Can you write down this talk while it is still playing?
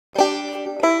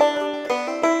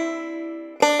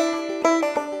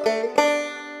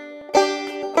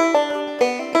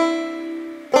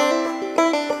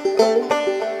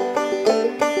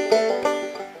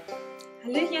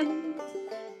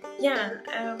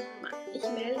Ich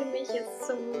melde mich jetzt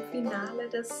zum Finale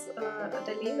der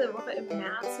Lesewoche im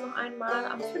März noch einmal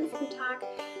am 5. Tag.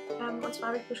 Und zwar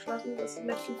habe ich beschlossen, das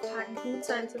mit 5 Tagen gut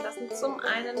sein zu lassen. Zum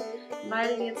einen,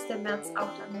 weil jetzt der März auch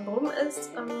dann rum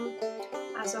ist.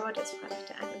 Also heute ist Freitag,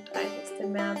 der 31.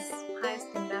 März. Heißt,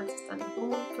 der März ist dann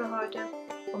rum für heute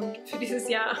und für dieses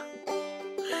Jahr.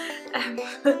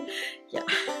 Ja,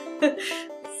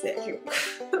 sehr klug.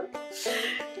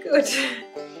 Gut.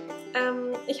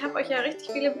 Ich habe euch ja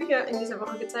richtig viele Bücher in dieser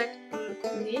Woche gezeigt.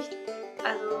 Nicht.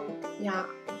 Also, ja,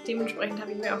 dementsprechend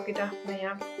habe ich mir auch gedacht,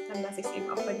 naja, dann lasse ich es eben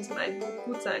auch bei diesem einen Buch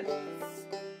gut sein.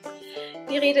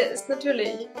 Die Rede ist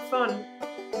natürlich von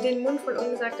Den Mund voll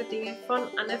ungesagter Dinge von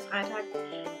Anne Freitag.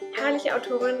 Herrliche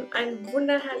Autorin, ein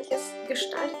wunderherrliches,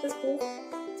 gestaltetes Buch.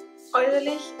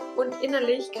 Äußerlich und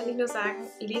innerlich kann ich nur sagen,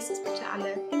 lest es bitte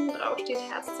alle. Hinten drauf steht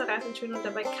herzzerreißend schön und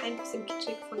dabei kein bisschen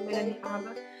kitschig von Melanie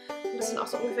Habe. Und das sind auch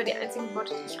so ungefähr die einzigen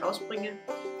Worte, die ich rausbringe.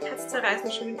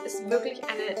 Herzzerreißend schön ist wirklich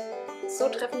eine so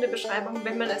treffende Beschreibung,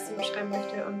 wenn man es so beschreiben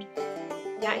möchte. Und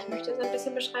ja, ich möchte es ein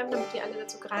bisschen beschreiben, damit ihr alle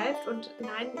dazu greift. Und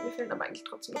nein, mir fehlen aber eigentlich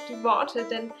trotzdem noch die Worte,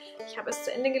 denn ich habe es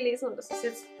zu Ende gelesen und das ist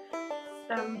jetzt,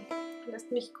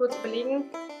 lasst mich kurz überlegen,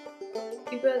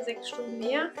 über 6 Stunden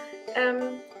her.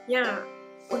 Ja,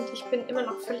 und ich bin immer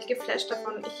noch völlig geflasht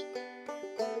davon.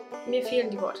 Mir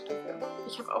fehlen die Worte dafür.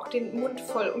 Ich habe auch den Mund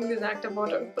voll ungesagter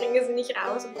Worte und bringe sie nicht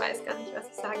raus und weiß gar nicht, was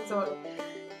ich sagen soll.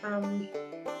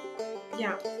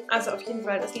 Ja, also auf jeden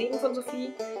Fall das Leben von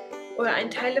Sophie oder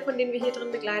ein Teil davon, den wir hier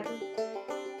drin begleiten.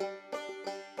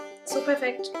 So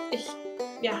perfekt.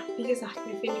 Ja, wie gesagt,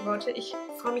 mir fehlen die Worte. Ich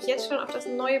freue mich jetzt schon auf das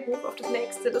neue Buch, auf das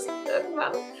nächste, das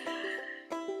irgendwann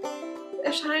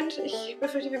erscheint. Ich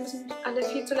befürchte, wir müssen alle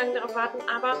viel zu lange darauf warten,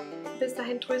 aber bis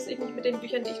dahin tröste ich mich mit den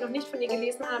Büchern, die ich noch nicht von ihr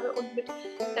gelesen habe und mit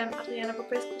Adriana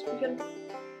Popescos Büchern,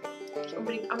 die ich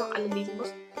unbedingt auch noch alle lesen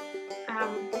muss.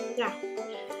 Ja,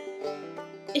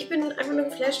 ich bin einfach nur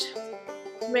geflasht.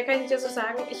 Mehr kann ich nicht dazu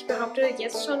sagen. Ich behaupte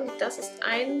jetzt schon, das ist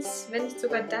eins, wenn nicht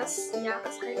sogar das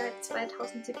Jahreshighlight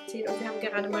 2017 und wir haben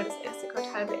gerade mal das erste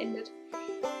Quartal beendet.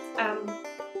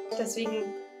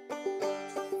 Deswegen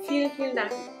vielen, vielen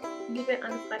Dank, liebe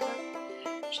Anne Freitag.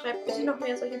 Schreibt bitte noch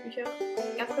mehr solche Bücher,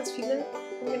 ganz, ganz viele,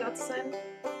 um genau zu sein.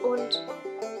 Und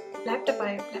bleibt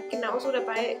dabei, bleibt genauso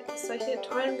dabei, solche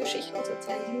tollen Geschichten zu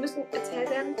erzählen. Die müssen erzählt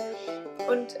werden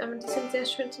und die sind sehr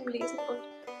schön zum Lesen und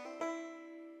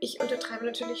ich untertreibe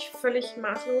natürlich völlig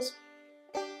maßlos,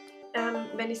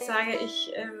 wenn ich sage,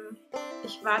 ich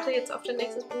warte jetzt auf das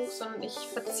nächste Buch, sondern ich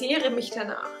verzehre mich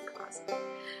danach quasi.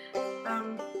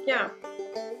 Ja,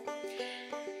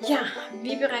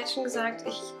 wie bereits schon gesagt,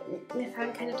 mir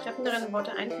fallen keine treffenderen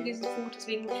Worte ein für dieses Buch,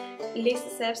 deswegen lest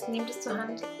es selbst, nehmt es zur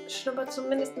Hand, schnuppert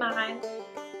zumindest mal rein.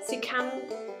 Sie kann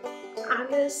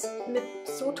alles mit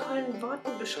so tollen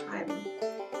Worten beschreiben.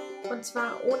 Und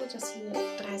zwar ohne, dass sie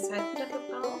 3 Seiten dafür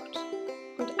braucht.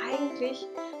 Und eigentlich,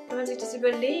 wenn man sich das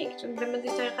überlegt und wenn man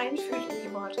sich da reinfühlt in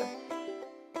die Worte,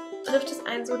 trifft es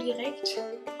einen so direkt,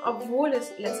 obwohl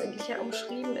es letztendlich ja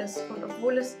umschrieben ist und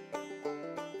obwohl es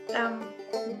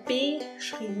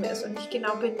beschrieben ist und nicht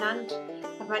genau benannt.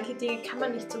 Aber manche Dinge kann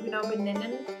man nicht so genau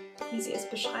benennen, wie sie es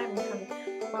beschreiben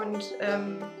kann. Und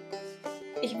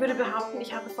ich würde behaupten,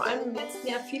 ich habe vor allem im letzten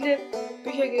Jahr viele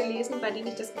Bücher gelesen, bei denen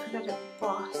ich das Gefühl hatte,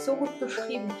 boah, so gut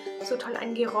beschrieben, so toll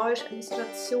ein Geräusch, eine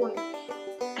Situation,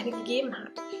 eine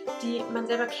Gegebenheit, die man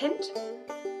selber kennt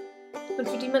und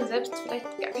für die man selbst vielleicht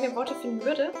gar keine Worte finden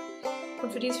würde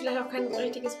und für die es vielleicht auch kein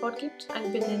richtiges Wort gibt,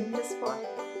 ein benennendes Wort.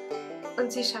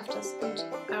 Und sie schafft das und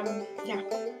ja,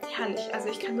 herrlich. Also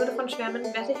ich kann nur davon schwärmen,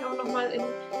 werde ich auch nochmal in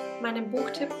meinem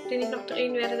Buchtipp, den ich noch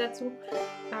drehen werde dazu.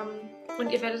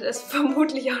 Und ihr werdet es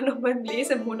vermutlich auch noch mal im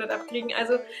Lesemonat abkriegen.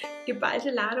 Also geballte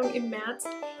Ladung im März,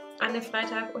 Anne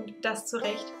Freitag und das zu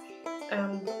Recht.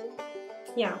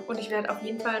 Ja, und ich werde auf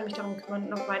jeden Fall mich darum kümmern,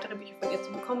 noch weitere Bücher von ihr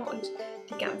zu bekommen und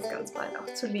die ganz, ganz bald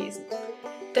auch zu lesen.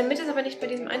 Damit es aber nicht bei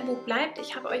diesem einen Buch bleibt,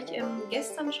 ich habe euch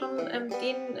gestern schon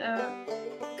den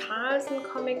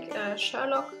Carlsen-Comic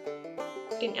Sherlock,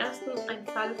 den ersten, ein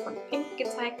Fall von Pink,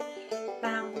 gezeigt.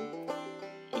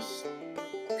 Ich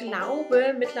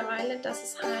glaube mittlerweile, dass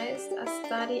es heißt A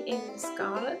Study in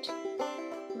Scarlet,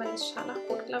 weil es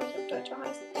Scharlachrot, glaube ich, auf Deutsch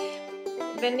heißt.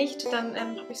 Wenn nicht, dann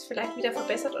habe ich es vielleicht wieder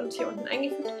verbessert und hier unten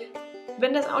eingefügt.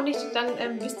 Wenn das auch nicht,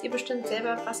 dann wisst ihr bestimmt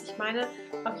selber, was ich meine.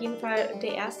 Auf jeden Fall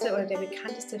der erste oder der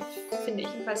bekannteste, finde ich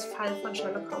jedenfalls, Fall von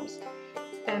Sherlock Holmes.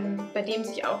 Bei dem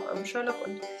sich auch Sherlock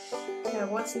und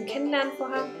Watson kennenlernen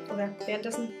vorher oder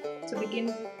währenddessen zu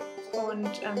Beginn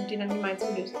und den dann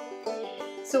gemeinsam lösen.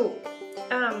 So,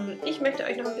 ich möchte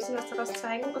euch noch ein bisschen was daraus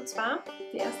zeigen und zwar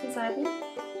die ersten Seiten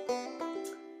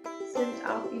sind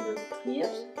auch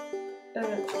illustriert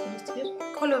illustriert,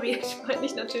 koloriert meine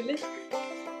ich natürlich,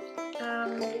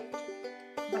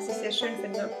 was ich sehr schön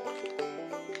finde.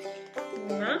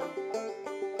 Ja.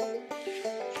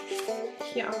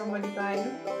 Hier auch nochmal die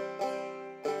beiden.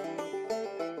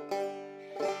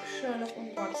 Sherlock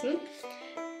und Watson.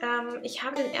 Ich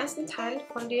habe den ersten Teil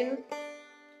von den,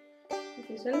 wie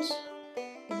viel sind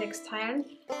 6 Teilen,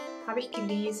 habe ich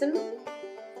gelesen.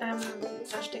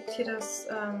 Da steckt hier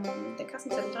der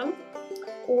Kassenzettel dran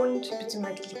und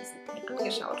beziehungsweise gelesen, mir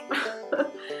angeschaut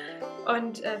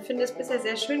und finde es bisher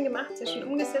sehr schön gemacht, sehr schön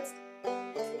umgesetzt.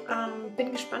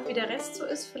 Bin gespannt, wie der Rest so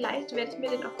ist. Vielleicht werde ich mir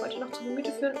den auch heute noch zu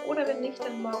Gemüte führen oder wenn nicht,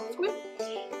 dann morgen früh.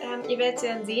 Ihr werdet es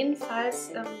ja sehen,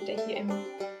 falls der hier im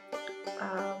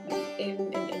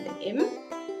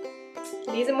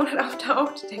Lesemonat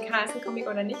auftaucht, der Carlsen-Comic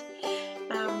oder nicht.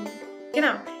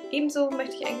 Genau, ebenso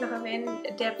möchte ich eigentlich noch erwähnen,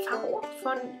 der Pharao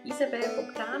von Isabel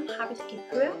Bogdan habe ich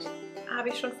gehört, habe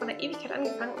ich schon vor einer Ewigkeit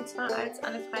angefangen und zwar als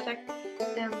Anne Freitag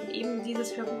eben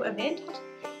dieses Hörbuch erwähnt hat.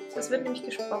 Das wird nämlich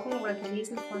gesprochen oder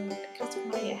gelesen von Christoph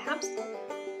Maria Herbst.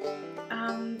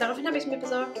 Daraufhin habe ich es mir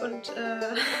besorgt und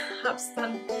habe es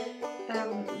dann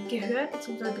gehört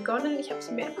bzw. begonnen. Ich habe es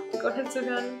mir einfach begonnen zu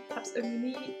hören, habe es irgendwie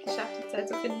nie geschafft, die Zeit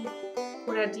zu finden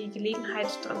oder die Gelegenheit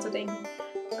daran zu denken,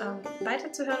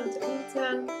 weiterzuhören und zu Ende zu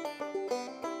hören.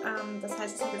 Das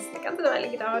heißt, es hat jetzt eine ganze Weile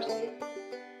gedauert.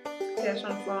 Ich habe ja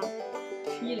schon vor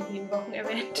vielen, vielen Wochen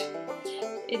erwähnt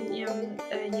in ihrem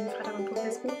jeden Freitag und Buch.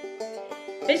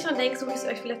 Wenn ich dran denke, suche ich es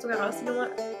euch vielleicht sogar raus, die Nummer.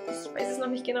 Ich weiß es noch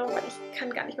nicht genau, weil ich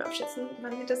kann gar nicht mehr abschätzen,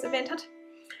 wann sie das erwähnt hat.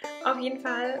 Auf jeden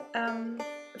Fall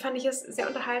fand ich es sehr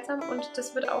unterhaltsam und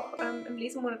das wird auch im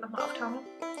Lesemonat nochmal auftauchen.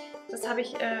 Das habe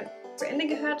ich zu Ende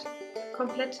gehört,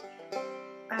 komplett.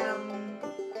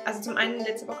 Also zum einen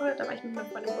letzte Woche, da war ich mit meinem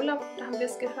Freund im Urlaub, da haben wir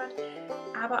es gehört,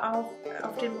 aber auch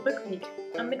auf dem Rückweg,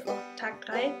 am Mittwoch, Tag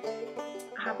 3,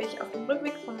 habe ich auf dem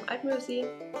Rückweg vom Altmühlsee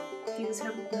dieses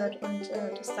Hörbuch gehört und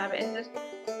das da beendet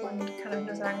und kann euch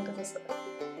nur sagen, das ist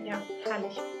ja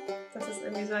herrlich. Das ist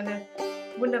irgendwie so eine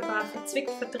wunderbar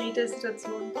verzwickt verdrehte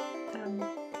Situation,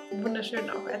 wunderschön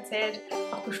auch erzählt,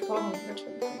 auch gesprochen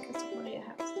natürlich von Christoph Maria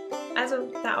Herbst.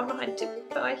 Also da auch noch ein Tipp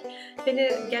für euch, wenn ihr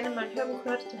gerne mal ein Hörbuch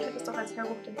hört, dann hört es doch als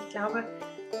Hörbuch, denn ich glaube,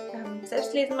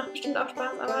 Selbstlesen macht bestimmt auch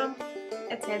Spaß, aber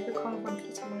erzählt bekommen von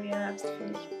Christoph Maria Herbst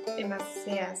finde ich immer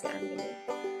sehr, sehr angenehm.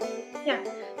 Ja,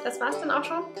 das war es dann auch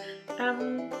schon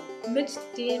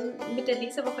mit der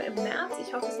Lesewoche im März.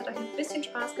 Ich hoffe, es hat euch ein bisschen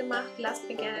Spaß gemacht. Lasst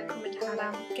mir gerne einen Kommentar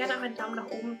da, gerne auch einen Daumen nach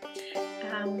oben.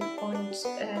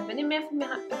 Wenn ihr mehr von mir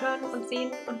hören und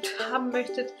sehen und haben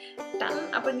möchtet, dann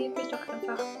abonniert mich doch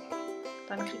einfach.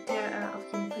 Dann kriegt ihr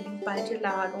auf jeden Fall die baldige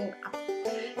Ladung ab.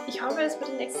 Ich hoffe, es wird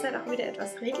in nächster Zeit auch wieder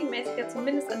etwas regelmäßiger,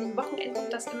 zumindest an den Wochenenden,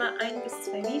 dass immer 1 bis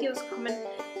 2 Videos kommen.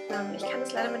 Ich kann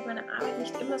es leider mit meiner Arbeit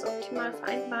nicht immer so optimal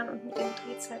vereinbaren und mit den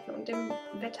Drehzeiten und dem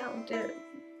Wetter und dem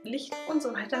Licht und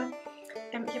so weiter.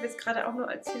 Ich habe jetzt gerade auch nur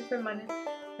als Hilfe meine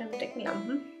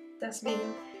Deckenlampen.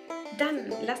 Deswegen,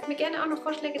 dann lasst mir gerne auch noch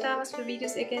Vorschläge da, was für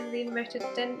Videos ihr gerne sehen möchtet,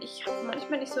 denn ich habe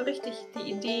manchmal nicht so richtig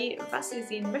die Idee, was ihr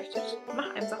sehen möchtet.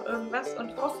 Macht einfach irgendwas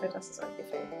und hoffe, dass es euch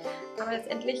gefällt. Aber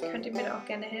letztendlich könnt ihr mir da auch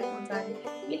gerne helfen und sagen,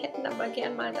 wir hätten aber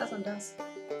gern mal das und das.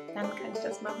 Dann kann ich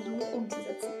das mal versuchen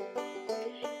umzusetzen.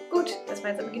 Gut, das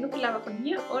war jetzt aber genug Gelaber von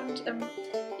mir und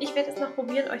ich werde jetzt noch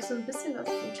probieren, euch so ein bisschen auf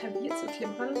dem Klavier zu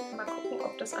klimpern. Mal gucken,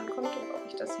 ob das ankommt und ob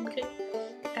ich das hinkriege.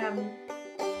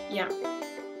 Ja.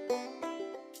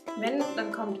 Wenn,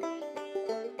 dann kommt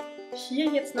hier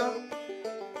jetzt noch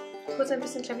kurz ein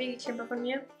bisschen Klaviergeklimper von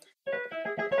mir.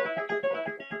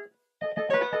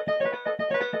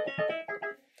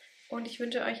 Und ich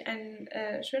wünsche euch ein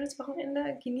schönes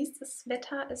Wochenende. Genießt das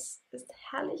Wetter, es ist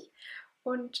herrlich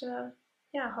und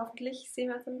ja, hoffentlich sehen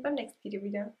wir uns dann beim nächsten Video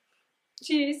wieder.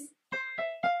 Tschüss!